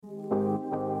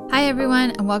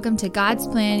everyone, and welcome to God's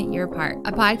Plan, Your Part,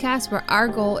 a podcast where our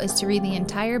goal is to read the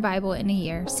entire Bible in a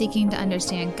year, seeking to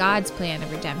understand God's plan of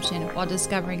redemption while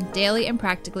discovering daily and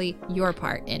practically your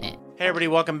part in it. Hey everybody,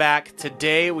 welcome back.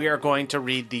 Today we are going to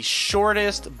read the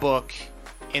shortest book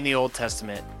in the Old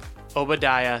Testament.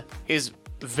 Obadiah is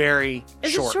very short.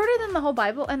 Is it shorter than the whole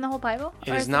Bible? And the whole Bible?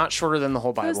 It is not shorter than the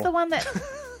whole Bible. Who's the one that...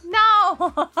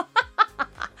 No!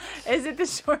 Is it the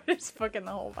shortest book in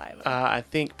the whole Bible? I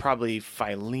think probably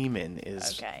Philemon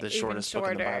is the even shortest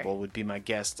book in the shorter. Bible, would be my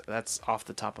guess. That's off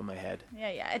the top of my head.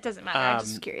 Yeah, it doesn't matter. I'm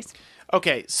just curious.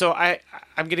 Okay, so I'm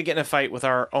going to get in a fight with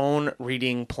our own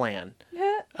reading plan.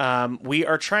 We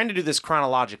are trying to do this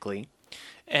chronologically.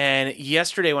 And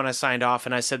yesterday when I signed off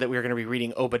and I said that we were going to be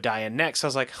reading Obadiah next, I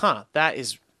was like, that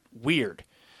is weird.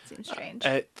 Seems strange.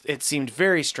 It seemed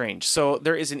very strange. So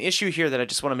there is an issue here that I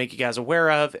just want to make you guys aware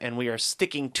of, and we are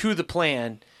sticking to the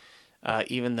plan,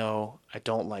 even though I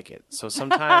don't like it. So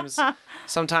sometimes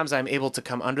I'm able to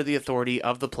come under the authority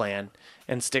of the plan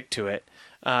and stick to it.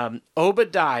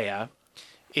 Obadiah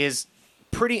is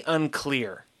pretty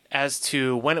unclear as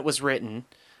to when it was written.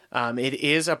 It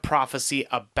is a prophecy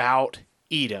about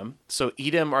Edom. So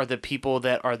Edom are the people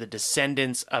that are the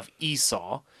descendants of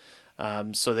Esau.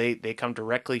 So they come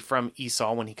directly from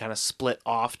Esau when he kind of split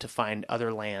off to find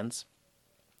other lands.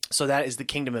 So that is the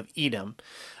kingdom of Edom.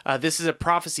 This is a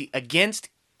prophecy against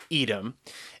Edom.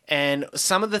 And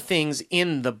some of the things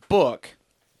in the book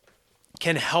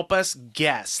can help us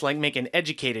guess, like make an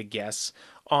educated guess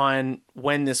on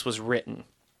when this was written.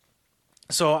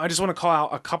 So I just want to call out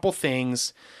a couple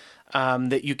things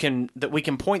that we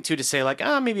can point to say like,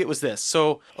 maybe it was this.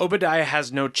 So Obadiah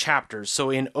has no chapters. So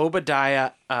in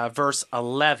Obadiah verse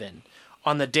 11,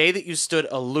 on the day that you stood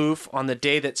aloof, on the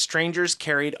day that strangers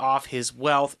carried off his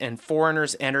wealth and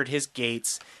foreigners entered his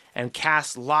gates and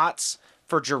cast lots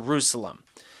for Jerusalem.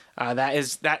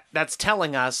 That's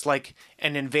telling us like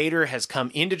an invader has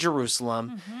come into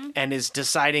Jerusalem and is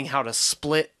deciding how to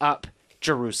split up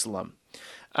Jerusalem.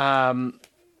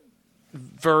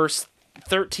 Verse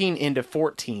 13 into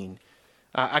 14.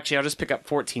 Actually, I'll just pick up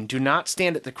 14. Do not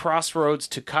stand at the crossroads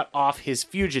to cut off his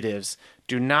fugitives.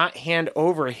 Do not hand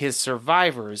over his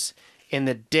survivors in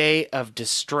the day of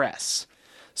distress.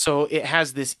 So it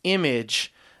has this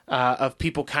image of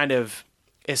people kind of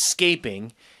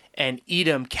escaping and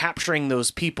Edom capturing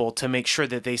those people to make sure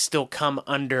that they still come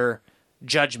under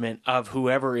judgment of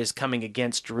whoever is coming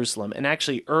against Jerusalem. And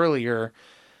actually earlier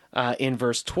in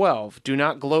verse 12, do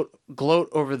not gloat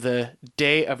over the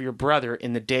day of your brother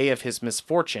in the day of his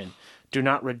misfortune. Do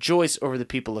not rejoice over the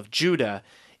people of Judah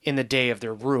in the day of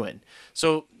their ruin.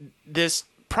 So this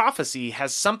prophecy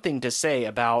has something to say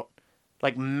about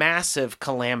like massive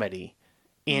calamity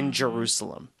in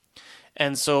Jerusalem.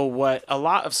 And so what a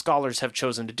lot of scholars have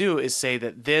chosen to do is say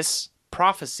that this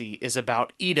prophecy is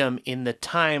about Edom in the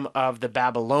time of the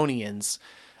Babylonians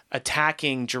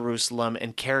attacking Jerusalem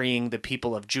and carrying the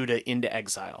people of Judah into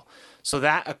exile. So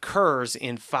that occurs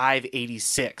in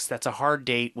 586. That's a hard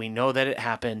date. We know that it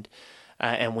happened,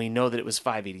 and we know that it was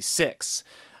 586.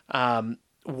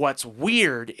 What's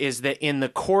weird is that in the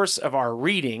course of our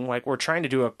reading, like we're trying to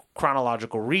do a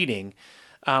chronological reading,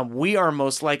 we are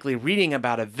most likely reading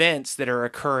about events that are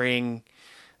occurring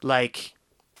like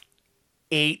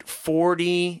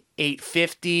 840,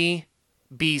 850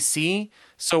 BC.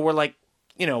 So we're like,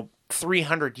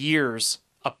 300 years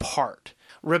apart.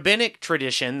 Rabbinic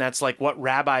tradition, that's like what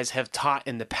rabbis have taught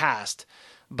in the past,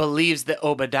 believes that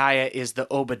Obadiah is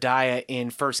the Obadiah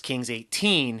in 1 Kings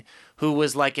 18, who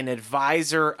was like an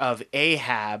advisor of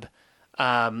Ahab,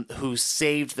 who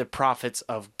saved the prophets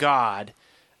of God.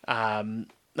 When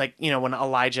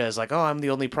Elijah is like, I'm the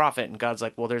only prophet, and God's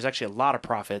like, well, there's actually a lot of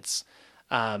prophets.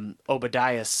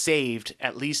 Obadiah saved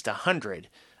at least 100.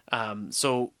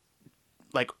 So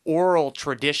like oral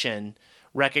tradition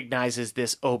recognizes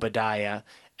this Obadiah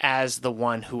as the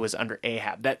one who was under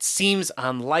Ahab. That seems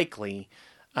unlikely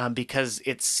because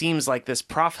it seems like this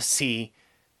prophecy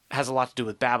has a lot to do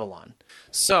with Babylon.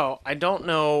 So I don't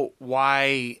know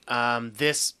why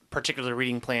this particular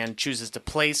reading plan chooses to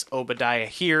place Obadiah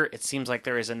here. It seems like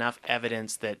there is enough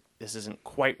evidence that this isn't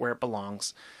quite where it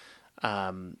belongs.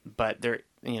 But there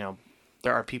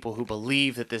are people who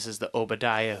believe that this is the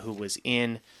Obadiah who was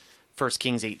in 1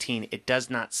 Kings 18. It does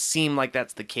not seem like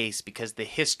that's the case because the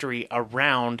history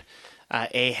around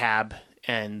Ahab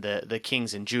and the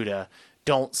kings in Judah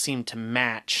don't seem to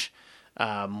match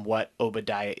what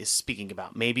Obadiah is speaking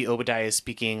about. Maybe Obadiah is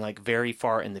speaking like very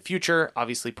far in the future.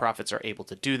 Obviously, prophets are able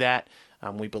to do that.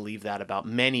 We believe that about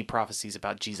many prophecies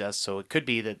about Jesus. So it could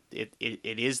be that it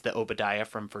is the Obadiah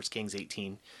from 1 Kings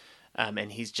 18.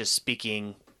 And he's just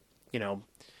speaking,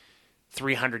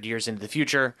 300 years into the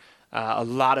future. A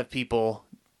lot of people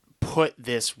put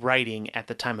this writing at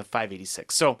the time of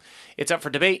 586. So it's up for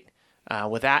debate.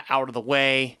 With that out of the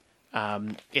way,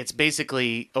 it's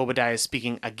basically Obadiah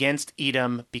speaking against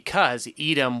Edom because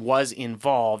Edom was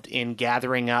involved in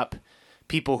gathering up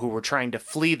people who were trying to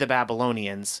flee the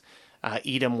Babylonians.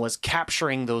 Edom was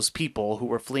capturing those people who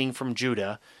were fleeing from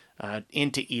Judah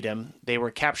into Edom. They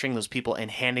were capturing those people and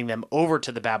handing them over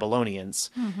to the Babylonians.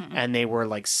 Mm-hmm. And they were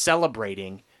like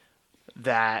celebrating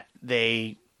that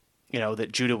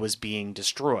that Judah was being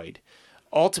destroyed.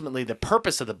 Ultimately, the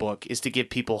purpose of the book is to give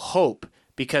people hope,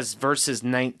 because verses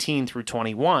 19 through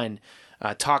 21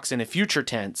 talks in a future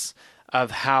tense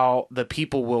of how the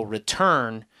people will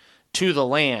return to the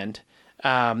land,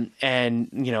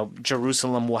 and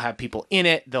Jerusalem will have people in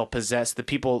it. The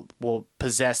people will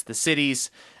possess the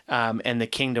cities, and the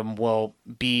kingdom will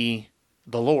be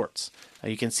the Lord's.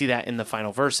 You can see that in the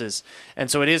final verses. And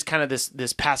so it is kind of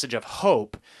this passage of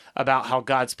hope about how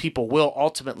God's people will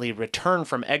ultimately return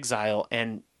from exile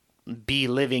and be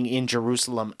living in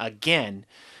Jerusalem again.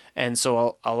 And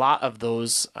so a lot of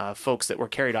those folks that were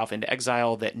carried off into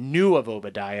exile that knew of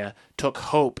Obadiah took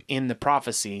hope in the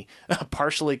prophecy,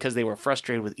 partially because they were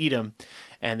frustrated with Edom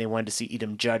and they wanted to see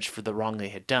Edom judged for the wrong they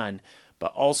had done,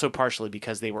 but also partially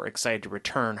because they were excited to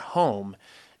return home,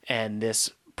 and this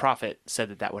prophet said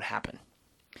that would happen.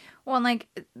 Well, and like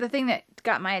the thing that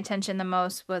got my attention the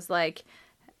most was like,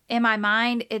 in my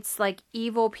mind, it's like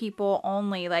evil people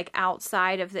only, like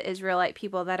outside of the Israelite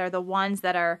people, that are the ones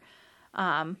that are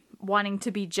wanting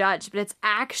to be judged. But it's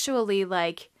actually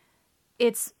like,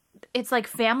 it's like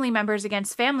family members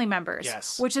against family members.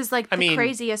 Yes. Which is like the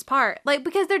craziest part. Like,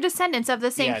 because they're descendants of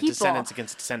the same people. Descendants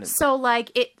against descendants. So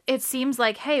like, it seems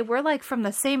like, hey, we're like from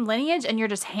the same lineage and you're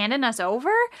just handing us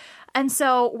over? And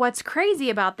so what's crazy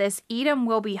about this, Edom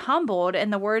will be humbled, in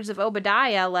the words of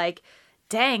Obadiah, like,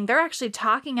 dang, they're actually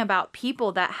talking about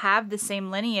people that have the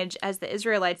same lineage as the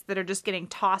Israelites that are just getting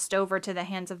tossed over to the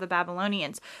hands of the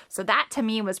Babylonians. So that to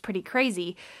me was pretty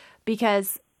crazy,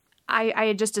 because I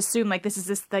had just assumed like this is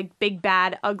this like big,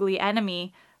 bad, ugly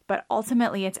enemy, but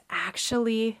ultimately it's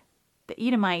actually the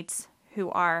Edomites who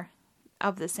are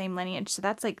of the same lineage. So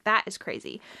that is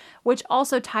crazy, which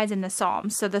also ties in the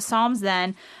Psalms. So the Psalms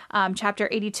then, chapter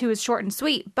 82 is short and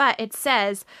sweet, but it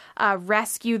says,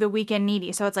 rescue the weak and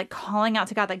needy. So it's like calling out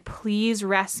to God, like, please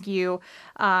rescue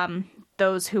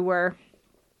those who were,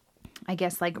 I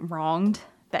guess, like wronged,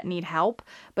 that need help.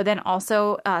 But then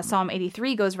also Psalm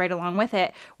 83 goes right along with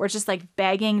it, where it's just like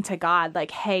begging to God,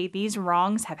 like, hey, these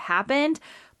wrongs have happened.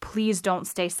 Please don't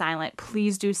stay silent.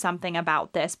 Please do something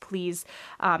about this. Please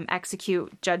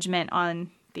execute judgment on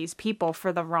these people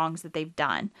for the wrongs that they've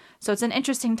done. So it's an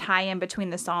interesting tie-in between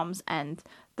the Psalms and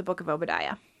the book of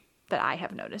Obadiah that I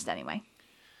have noticed anyway.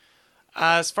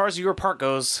 As far as your part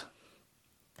goes,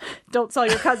 don't sell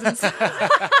your cousins.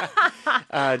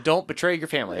 Don't betray your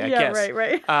family, I guess. Yeah,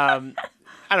 right. I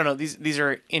don't know. These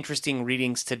are interesting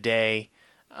readings today.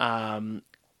 I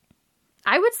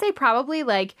would say probably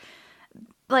like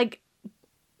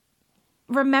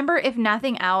remember, if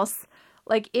nothing else,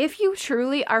 like if you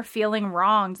truly are feeling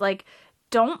wronged, like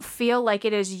don't feel like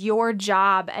it is your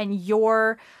job and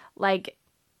your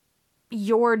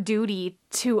duty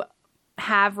to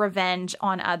have revenge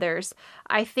on others.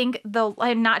 I think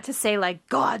and not to say like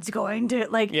God's going to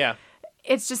like, yeah,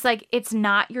 it's just like, it's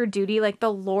not your duty. Like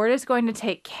the Lord is going to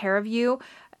take care of you.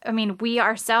 I mean, we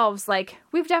ourselves, like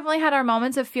we've definitely had our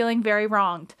moments of feeling very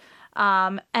wronged.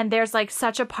 And there's like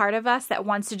such a part of us that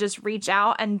wants to just reach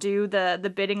out and do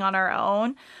the bidding on our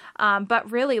own.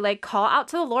 But really like call out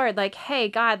to the Lord, like, hey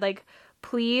God, like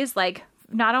please, like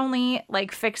not only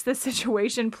like fix this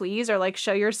situation, please, or like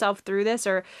show yourself through this,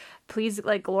 or please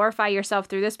like glorify yourself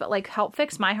through this, but like help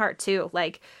fix my heart too.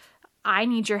 Like I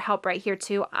need your help right here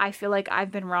too. I feel like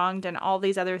I've been wronged, and all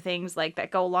these other things like that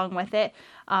go along with it.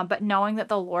 But knowing that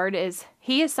the Lord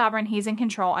He is sovereign, He's in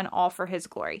control, and all for His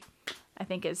glory, I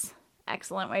think is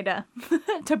excellent way to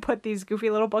to put these goofy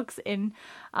little books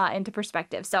into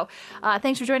perspective. So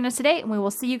thanks for joining us today, and we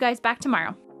will see you guys back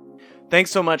tomorrow. Thanks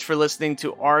so much for listening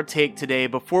to our take today.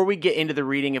 Before we get into the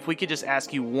reading, if we could just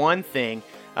ask you one thing.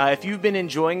 If you've been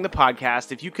enjoying the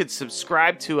podcast, if you could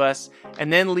subscribe to us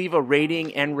and then leave a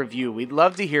rating and review. We'd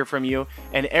love to hear from you,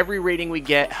 and every rating we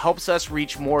get helps us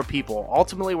reach more people.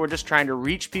 Ultimately, we're just trying to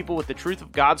reach people with the truth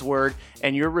of God's word,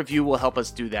 and your review will help us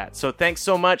do that. So thanks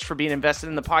so much for being invested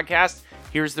in the podcast.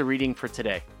 Here's the reading for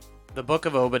today. The book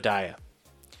of Obadiah.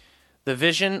 The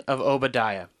vision of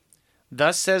Obadiah.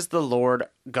 Thus says the Lord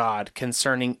God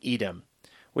concerning Edom.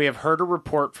 We have heard a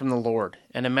report from the Lord,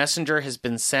 and a messenger has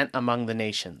been sent among the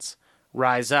nations.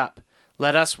 Rise up,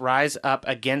 Let us rise up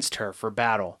against her for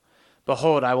battle.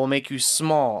 Behold, I will make you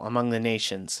small among the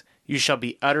nations. You shall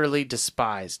be utterly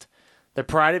despised. The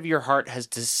pride of your heart has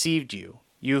deceived you,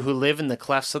 you who live in the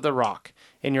clefts of the rock,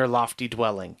 in your lofty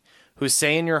dwelling, who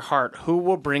say in your heart, Who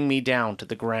will bring me down to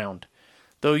the ground?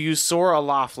 Though you soar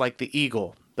aloft like the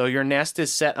eagle, though your nest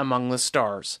is set among the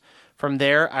stars, from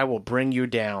there I will bring you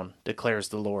down, declares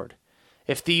the Lord.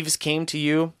 If thieves came to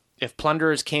you, if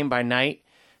plunderers came by night,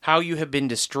 how you have been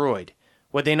destroyed!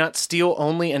 Would they not steal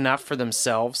only enough for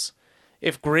themselves?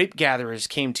 If grape gatherers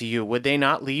came to you, would they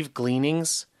not leave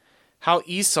gleanings? How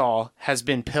Esau has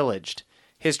been pillaged,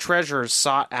 his treasures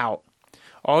sought out.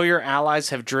 All your allies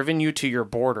have driven you to your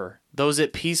border. Those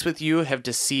at peace with you have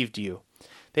deceived you.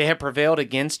 They have prevailed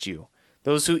against you.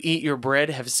 Those who eat your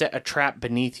bread have set a trap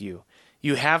beneath you.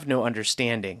 You have no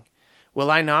understanding.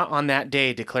 Will I not on that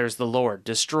day, declares the Lord,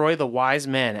 destroy the wise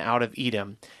men out of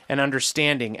Edom, and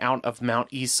understanding out of Mount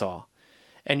Esau?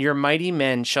 And your mighty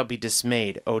men shall be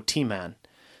dismayed, O Teman,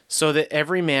 so that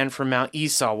every man from Mount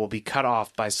Esau will be cut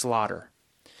off by slaughter.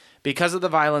 Because of the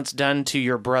violence done to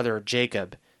your brother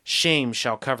Jacob, shame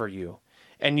shall cover you,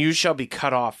 and you shall be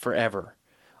cut off forever.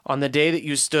 On the day that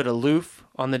you stood aloof,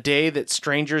 on the day that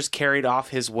strangers carried off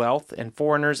his wealth, and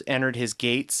foreigners entered his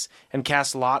gates, and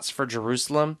cast lots for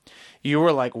Jerusalem, you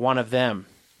were like one of them.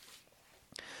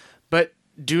 But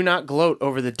do not gloat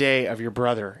over the day of your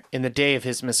brother, in the day of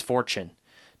his misfortune.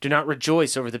 Do not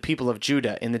rejoice over the people of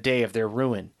Judah in the day of their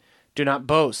ruin. Do not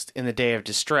boast in the day of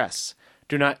distress.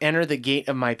 Do not enter the gate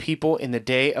of my people in the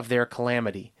day of their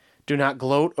calamity. Do not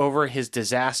gloat over his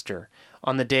disaster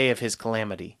on the day of his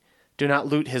calamity. Do not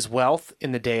loot his wealth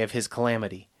in the day of his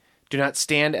calamity. Do not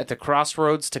stand at the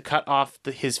crossroads to cut off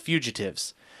his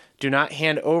fugitives. Do not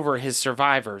hand over his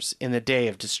survivors in the day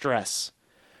of distress.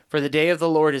 For the day of the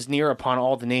Lord is near upon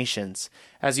all the nations.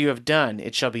 As you have done,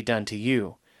 it shall be done to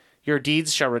you. Your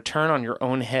deeds shall return on your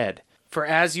own head. For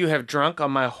as you have drunk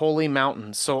on my holy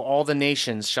mountain, so all the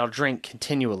nations shall drink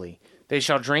continually. They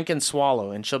shall drink and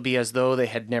swallow, and shall be as though they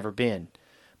had never been.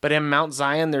 But in Mount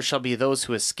Zion there shall be those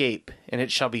who escape, and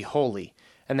it shall be holy.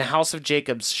 And the house of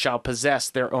Jacob shall possess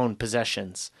their own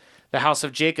possessions. The house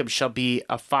of Jacob shall be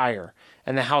a fire,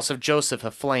 and the house of Joseph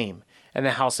a flame, and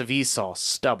the house of Esau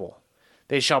stubble.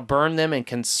 They shall burn them and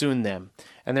consume them,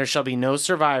 and there shall be no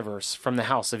survivors from the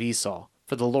house of Esau,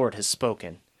 for the Lord has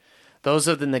spoken. Those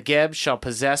of the Negeb shall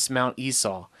possess Mount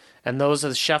Esau, and those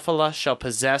of Shephelah shall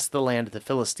possess the land of the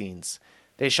Philistines.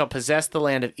 They shall possess the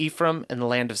land of Ephraim and the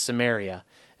land of Samaria,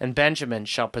 and Benjamin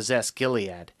shall possess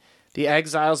Gilead. The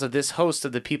exiles of this host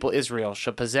of the people Israel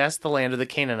shall possess the land of the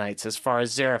Canaanites as far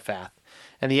as Zarephath,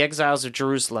 and the exiles of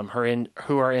Jerusalem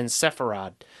who are in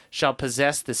Sepharad shall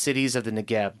possess the cities of the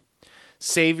Negeb.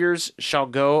 Saviors shall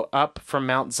go up from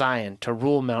Mount Zion to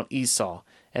rule Mount Esau,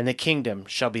 and the kingdom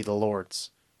shall be the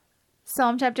Lord's.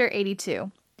 Psalm chapter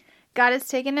 82. God has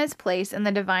taken his place in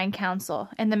the divine council.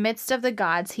 In the midst of the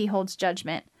gods he holds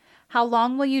judgment. How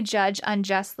long will you judge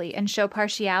unjustly and show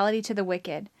partiality to the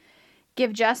wicked?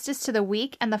 Give justice to the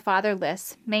weak and the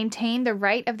fatherless. Maintain the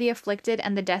right of the afflicted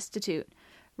and the destitute.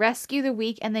 Rescue the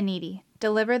weak and the needy.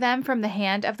 Deliver them from the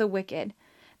hand of the wicked.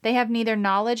 They have neither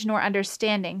knowledge nor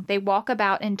understanding. They walk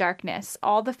about in darkness.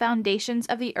 All the foundations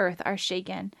of the earth are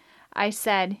shaken. I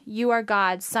said, You are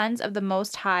gods, sons of the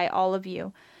Most High, all of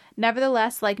you.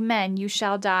 Nevertheless, like men, you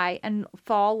shall die and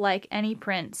fall like any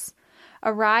prince.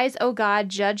 Arise, O God,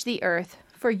 judge the earth,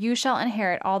 for you shall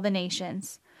inherit all the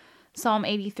nations. Psalm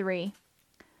 83.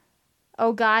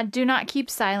 O God, do not keep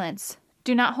silence.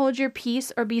 Do not hold your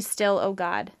peace or be still, O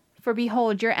God. For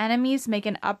behold, your enemies make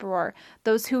an uproar.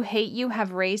 Those who hate you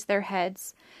have raised their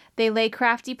heads. They lay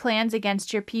crafty plans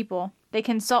against your people. They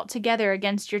consult together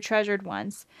against your treasured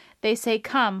ones. They say,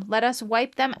 Come, let us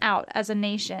wipe them out as a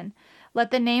nation.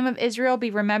 Let the name of Israel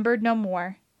be remembered no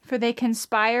more. For they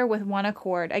conspire with one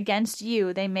accord. Against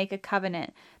you they make a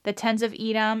covenant. The tens of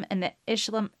Edom and the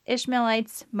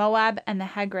Ishmaelites, Moab and the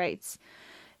Hagrites,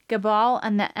 Gebal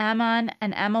and the Ammon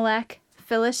and Amalek,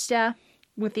 Philistia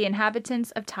with the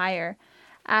inhabitants of Tyre,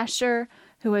 Asher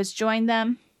who has joined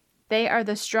them. They are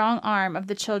the strong arm of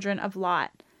the children of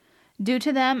Lot. Do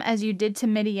to them as you did to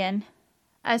Midian,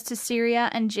 as to Syria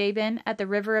and Jabin at the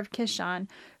river of Kishon,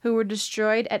 who were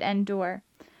destroyed at Endor,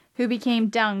 who became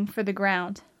dung for the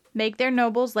ground. Make their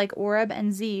nobles like Oreb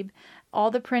and Zeb,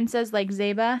 all the princes like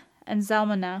Zebah and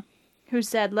Zalmunna, who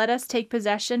said, Let us take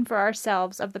possession for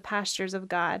ourselves of the pastures of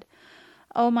God.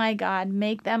 O my God,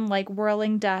 make them like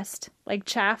whirling dust, like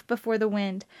chaff before the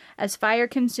wind. As fire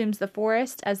consumes the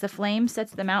forest, as the flame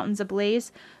sets the mountains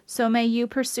ablaze, so may you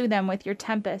pursue them with your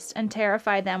tempest and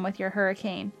terrify them with your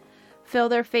hurricane. Fill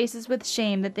their faces with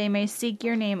shame that they may seek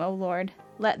your name, O Lord.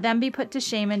 Let them be put to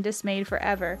shame and dismayed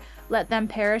forever. Let them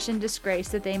perish in disgrace,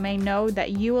 that they may know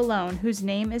that you alone, whose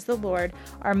name is the Lord,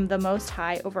 are the most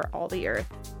high over all the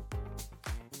earth.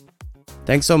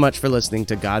 Thanks so much for listening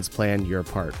to God's Plan, Your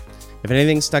Part. If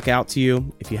anything stuck out to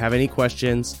you, if you have any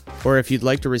questions, or if you'd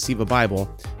like to receive a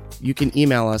Bible, you can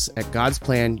email us at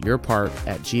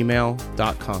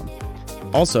godsplанyourpart@gmail.com.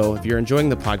 Also, if you're enjoying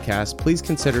the podcast, please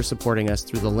consider supporting us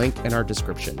through the link in our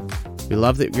description. We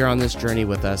love that you're on this journey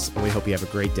with us, and we hope you have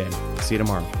a great day. See you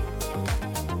tomorrow.